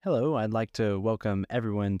Hello, I'd like to welcome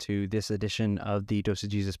everyone to this edition of the Dose of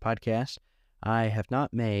Jesus podcast. I have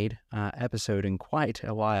not made an episode in quite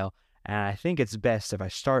a while, and I think it's best if I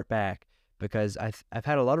start back because I've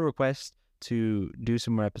had a lot of requests to do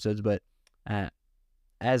some more episodes, but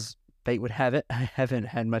as fate would have it, I haven't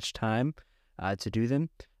had much time to do them.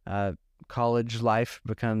 College life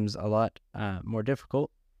becomes a lot more difficult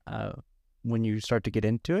when you start to get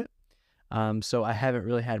into it, so I haven't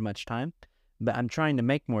really had much time. But I'm trying to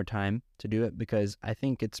make more time to do it because I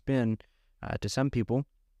think it's been, to some people,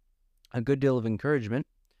 a good deal of encouragement.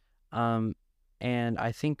 And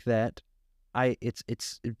I think that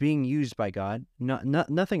it's being used by God.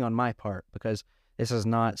 Nothing on my part, because this is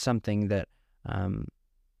not something that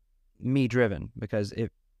me driven. Because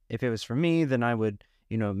if it was for me, then I would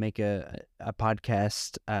make a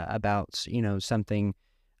podcast about something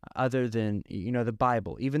other than the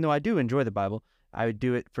Bible. Even though I do enjoy the Bible, I would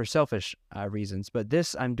do it for selfish reasons. But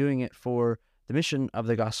this, I'm doing it for the mission of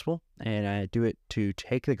the gospel, and I do it to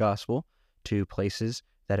take the gospel to places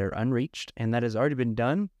that are unreached, and that has already been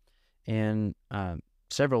done in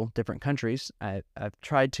several different countries. I've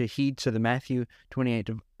tried to heed to the Matthew 28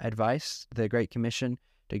 advice, the Great Commission,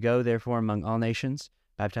 to go therefore among all nations,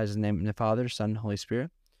 baptize in the name of the Father, Son, and Holy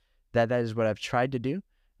Spirit. That is what I've tried to do.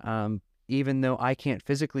 Even though I can't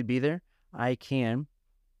physically be there, I can.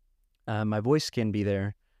 My voice can be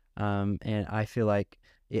there, and I feel like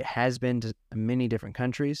it has been to many different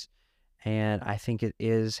countries, and I think it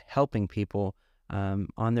is helping people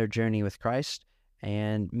on their journey with Christ,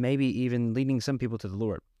 and maybe even leading some people to the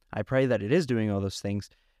Lord. I pray that it is doing all those things,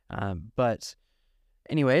 but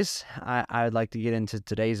anyways, I would like to get into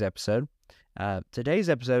today's episode. Today's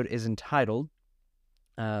episode is entitled,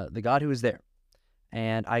 The God Who Is There,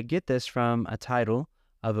 and I get this from a title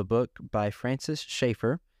of a book by Francis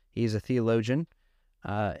Schaeffer. He's a theologian,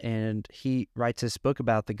 and he writes this book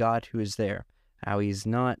about the God who is there, how he's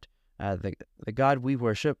not, the God we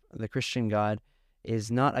worship, the Christian God,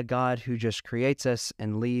 is not a God who just creates us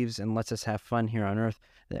and leaves and lets us have fun here on earth,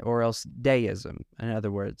 or else deism, in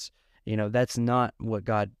other words. That's not what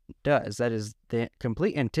God does. That is the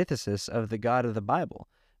complete antithesis of the God of the Bible,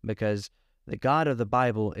 because the God of the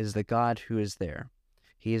Bible is the God who is there.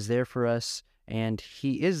 He is there for us, and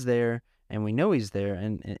he is there, and we know he's there.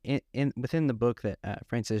 And within the book that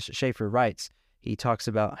Francis Schaeffer writes, he talks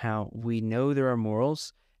about how we know there are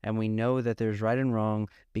morals, and we know that there's right and wrong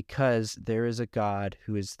because there is a God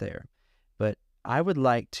who is there. But I would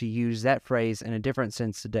like to use that phrase in a different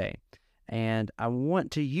sense today. And I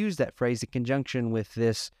want to use that phrase in conjunction with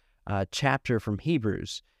this chapter from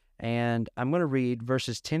Hebrews. And I'm going to read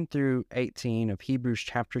verses 10 through 18 of Hebrews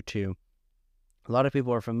chapter 2. A lot of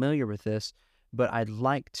people are familiar with this, but I'd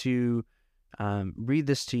like to read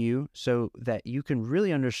this to you so that you can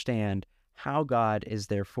really understand how God is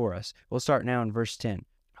there for us. We'll start now in verse 10.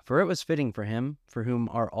 For it was fitting for him, for whom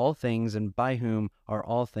are all things, and by whom are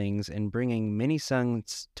all things, in bringing many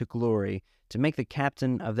sons to glory, to make the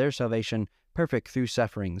captain of their salvation perfect through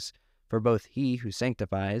sufferings. For both he who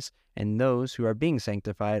sanctifies and those who are being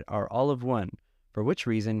sanctified are all of one, for which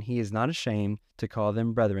reason he is not ashamed to call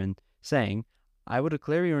them brethren, saying, I will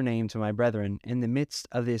declare your name to my brethren. In the midst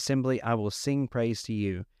of the assembly I will sing praise to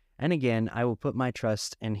you. And again I will put my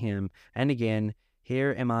trust in him. And again,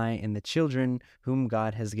 here am I and the children whom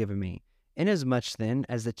God has given me. Inasmuch then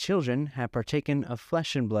as the children have partaken of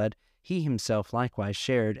flesh and blood, he himself likewise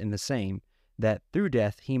shared in the same, that through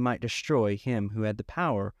death he might destroy him who had the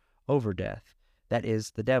power over death, that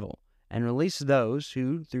is, the devil, and release those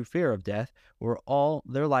who, through fear of death, were all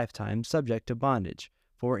their lifetime subject to bondage.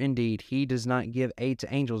 For indeed he does not give aid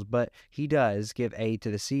to angels, but he does give aid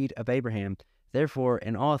to the seed of Abraham. Therefore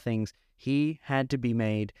in all things he had to be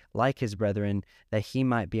made like his brethren, that he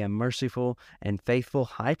might be a merciful and faithful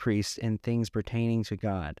high priest in things pertaining to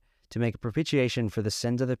God, to make a propitiation for the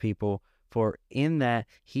sins of the people. For in that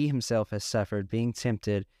he himself has suffered, being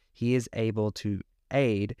tempted, he is able to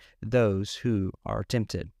aid those who are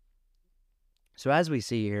tempted. So as we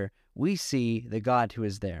see here, we see the God who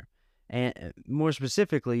is there. And more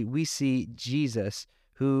specifically, we see Jesus,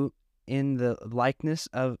 who in the likeness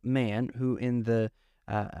of man, who in the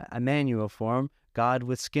Emmanuel form, God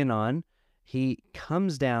with skin on, he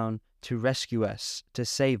comes down to rescue us, to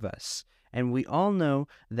save us. And we all know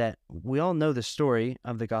the story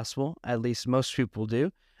of the gospel, at least most people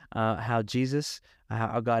do, how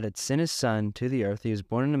God had sent his son to the earth. He was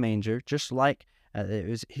born in a manger, just like it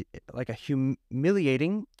was like a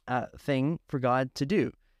humiliating thing for God to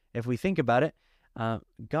do. If we think about it,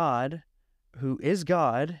 God, who is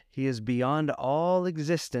God, he is beyond all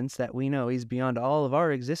existence that we know. He's beyond all of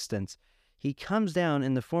our existence. he comes down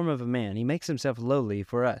in the form of a man. He makes himself lowly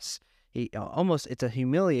for us. It's a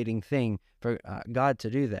humiliating thing for God to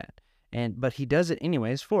do that. But he does it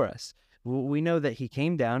anyways for us. We know that he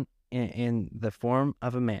came down in the form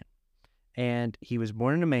of a man, and he was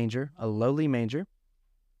born in a manger, a lowly manger.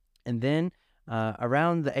 And then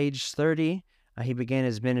around the age 30, he began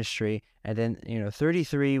his ministry. And then,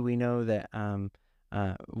 33, we know that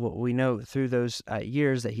we know through those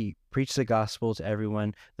years that he preached the gospel to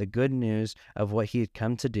everyone, the good news of what he had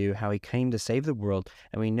come to do, how he came to save the world.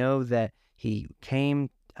 And we know that he came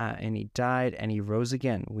and he died and he rose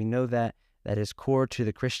again. We know that is core to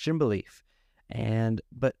the Christian belief.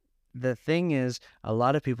 But the thing is, a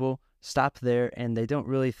lot of people stop there and they don't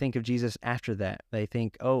really think of Jesus after that. They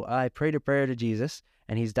think, oh, I prayed a prayer to Jesus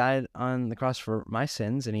and he's died on the cross for my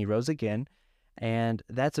sins and he rose again, and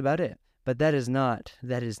that's about it. But that is not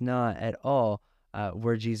at all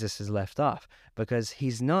where Jesus is left off, because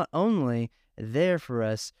he's not only there for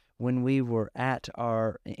us when we were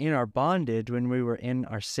in our bondage, when we were in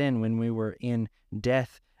our sin, when we were in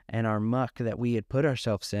death and our muck that we had put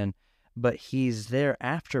ourselves in, but he's there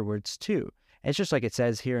afterwards too. It's just like it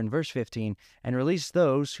says here in verse 15, and release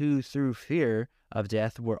those who through fear of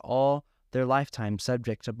death were all their lifetime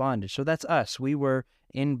subject to bondage. So that's us. We were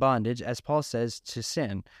in bondage, as Paul says, to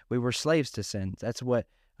sin. We were slaves to sin. That's what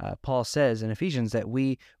Paul says in Ephesians, that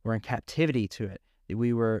we were in captivity to it.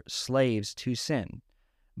 We were slaves to sin.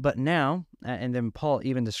 But now, and then Paul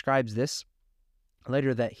even describes this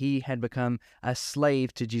later, that he had become a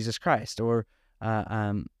slave to Jesus Christ, or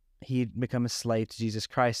he'd become a slave to Jesus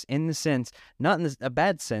Christ in the sense, not in a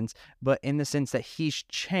bad sense, but in the sense that he's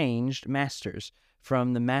changed masters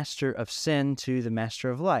from the master of sin to the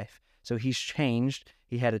master of life. So he's changed.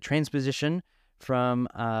 He had a transposition from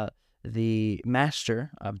the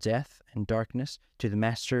master of death and darkness to the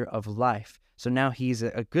master of life. So now he's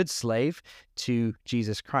a good slave to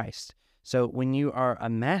Jesus Christ. So when you are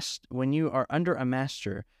under a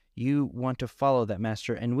master, you want to follow that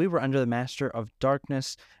master. And we were under the master of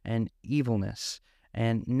darkness and evilness.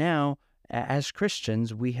 And now, as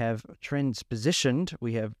Christians, we have transposed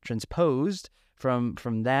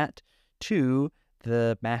from that to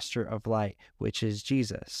the master of light, which is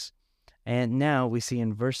Jesus. And now we see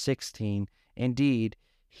in verse 16, indeed,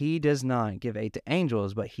 he does not give aid to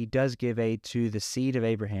angels, but he does give aid to the seed of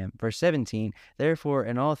Abraham. Verse 17, therefore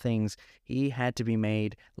in all things he had to be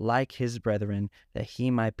made like his brethren, that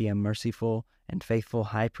he might be a merciful and faithful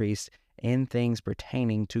high priest in things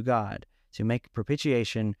pertaining to God, to make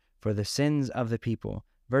propitiation for the sins of the people.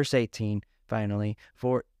 Verse 18, finally,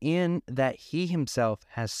 for in that he himself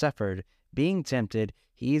has suffered, being tempted,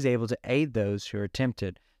 he is able to aid those who are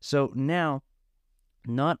tempted. So now,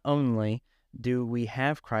 not only do we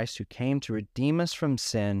have Christ who came to redeem us from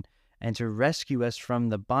sin and to rescue us from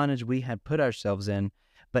the bondage we had put ourselves in,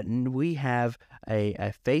 but we have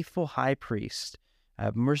a faithful high priest,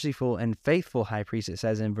 a merciful and faithful high priest, it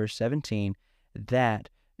says in verse 17, that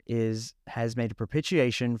has made a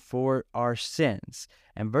propitiation for our sins.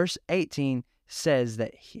 And verse 18 says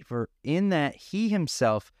that for in that he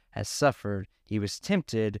himself has suffered, he was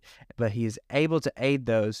tempted, but he is able to aid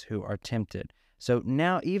those who are tempted. So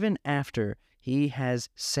now, even after he has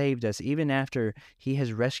saved us, even after he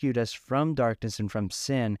has rescued us from darkness and from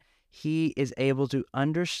sin, he is able to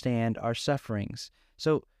understand our sufferings.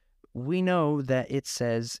 So we know that it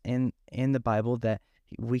says in the Bible that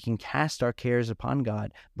we can cast our cares upon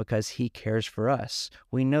God because he cares for us.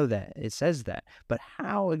 We know that. It says that. But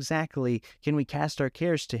how exactly can we cast our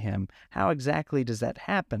cares to him? How exactly does that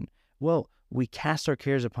happen? Well, we cast our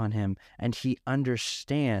cares upon him, and he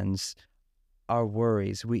understands our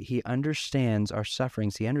worries. He understands our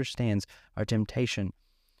sufferings. He understands our temptation.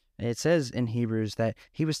 It says in Hebrews that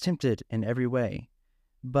he was tempted in every way,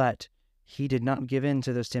 but he did not give in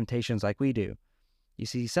to those temptations like we do. You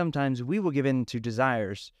see, sometimes we will give in to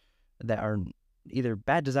desires that are either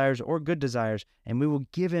bad desires or good desires, and we will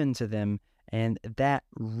give in to them, and that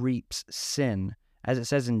reaps sin. As it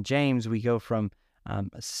says in James, we go from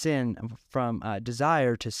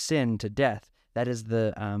desire to sin to death. That is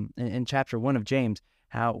in chapter 1 of James,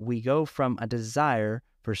 how we go from a desire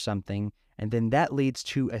for something, and then that leads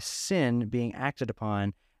to a sin being acted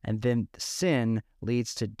upon, and then sin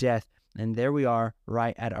leads to death, and there we are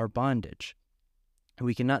right at our bondage.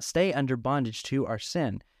 We cannot stay under bondage to our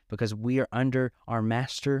sin because we are under our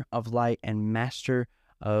master of light and master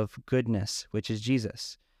of goodness, which is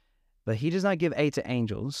Jesus. But he does not give aid to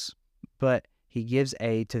angels, but he gives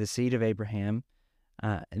aid to the seed of Abraham.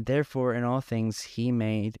 Therefore, in all things, he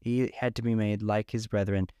had to be made like his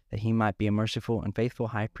brethren, that he might be a merciful and faithful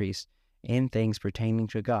high priest in things pertaining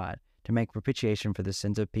to God, to make propitiation for the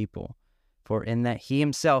sins of people. For in that he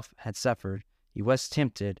himself had suffered, he was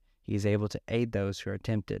tempted, he is able to aid those who are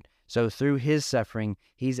tempted. So through his suffering,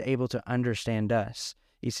 he's able to understand us.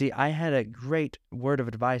 You see, I had a great word of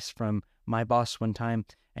advice from my boss one time,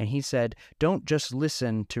 and he said, don't just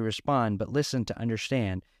listen to respond, but listen to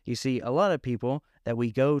understand. You see, a lot of people that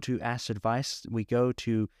we go to ask advice, we go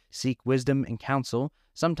to seek wisdom and counsel,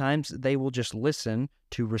 sometimes they will just listen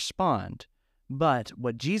to respond. But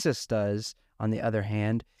what Jesus does, on the other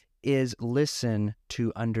hand, is listen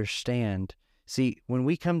to understand. See, when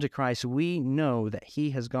we come to Christ, we know that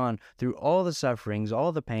he has gone through all the sufferings,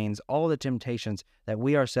 all the pains, all the temptations that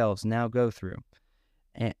we ourselves now go through.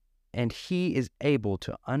 And he is able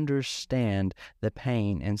to understand the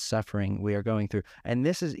pain and suffering we are going through. And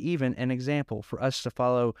this is even an example for us to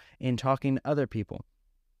follow in talking to other people.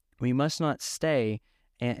 We must not stay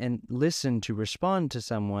and listen to respond to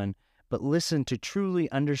someone, but listen to truly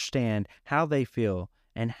understand how they feel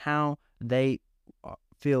and how they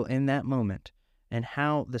feel in that moment, and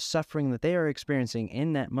how the suffering that they are experiencing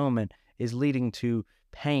in that moment is leading to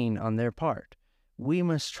pain on their part. We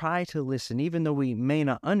must try to listen. Even though we may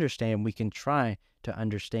not understand, we can try to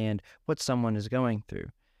understand what someone is going through.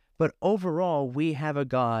 But overall, we have a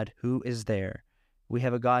God who is there. We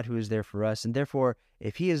have a God who is there for us, and therefore,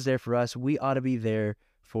 if he is there for us, we ought to be there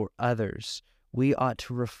for others. We ought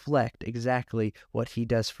to reflect exactly what he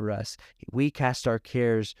does for us. We cast our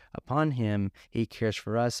cares upon him. He cares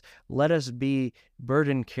for us. Let us be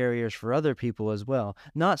burden carriers for other people as well.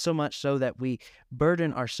 Not so much so that we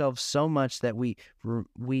burden ourselves so much that we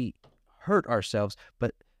hurt ourselves,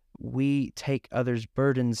 but we take others'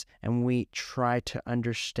 burdens and we try to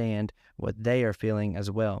understand what they are feeling as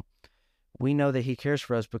well. We know that he cares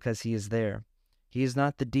for us because he is there. He is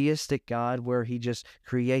not the deistic God where he just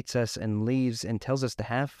creates us and leaves and tells us to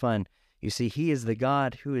have fun. You see, he is the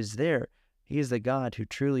God who is there. He is the God who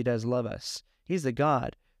truly does love us. He's the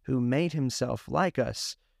God who made himself like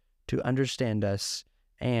us to understand us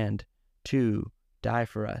and to die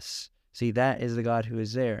for us. See, that is the God who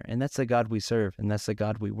is there, and that's the God we serve, and that's the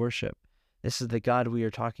God we worship. This is the God we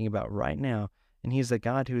are talking about right now, and he's the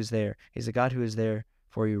God who is there. He's the God who is there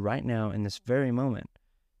for you right now in this very moment.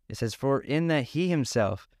 It says, for in that he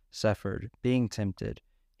himself suffered, being tempted,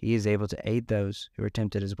 he is able to aid those who are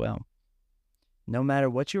tempted as well. No matter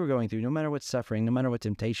what you are going through, no matter what suffering, no matter what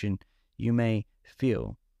temptation you may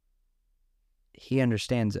feel, he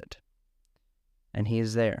understands it. And he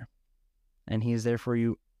is there. And he is there for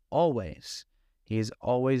you always. He is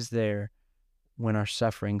always there when our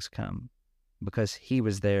sufferings come, because he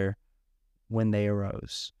was there when they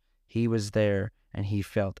arose. He was there, and he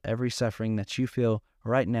felt every suffering that you feel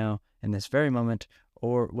right now in this very moment,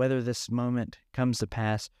 or whether this moment comes to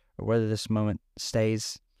pass or whether this moment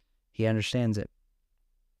stays, he understands it.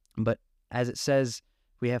 But as it says,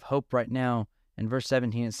 we have hope right now. In verse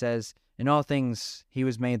 17 it says, in all things he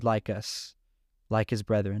was made like us, like his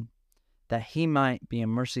brethren, that he might be a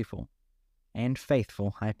merciful and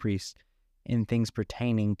faithful high priest in things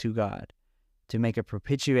pertaining to God, to make a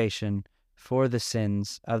propitiation for the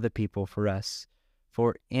sins of the people for us.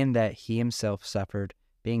 For in that he himself suffered,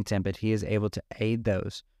 being tempted, he is able to aid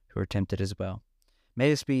those who are tempted as well. May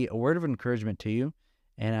this be a word of encouragement to you,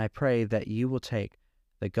 and I pray that you will take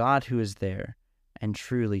the God who is there and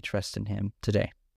truly trust in him today.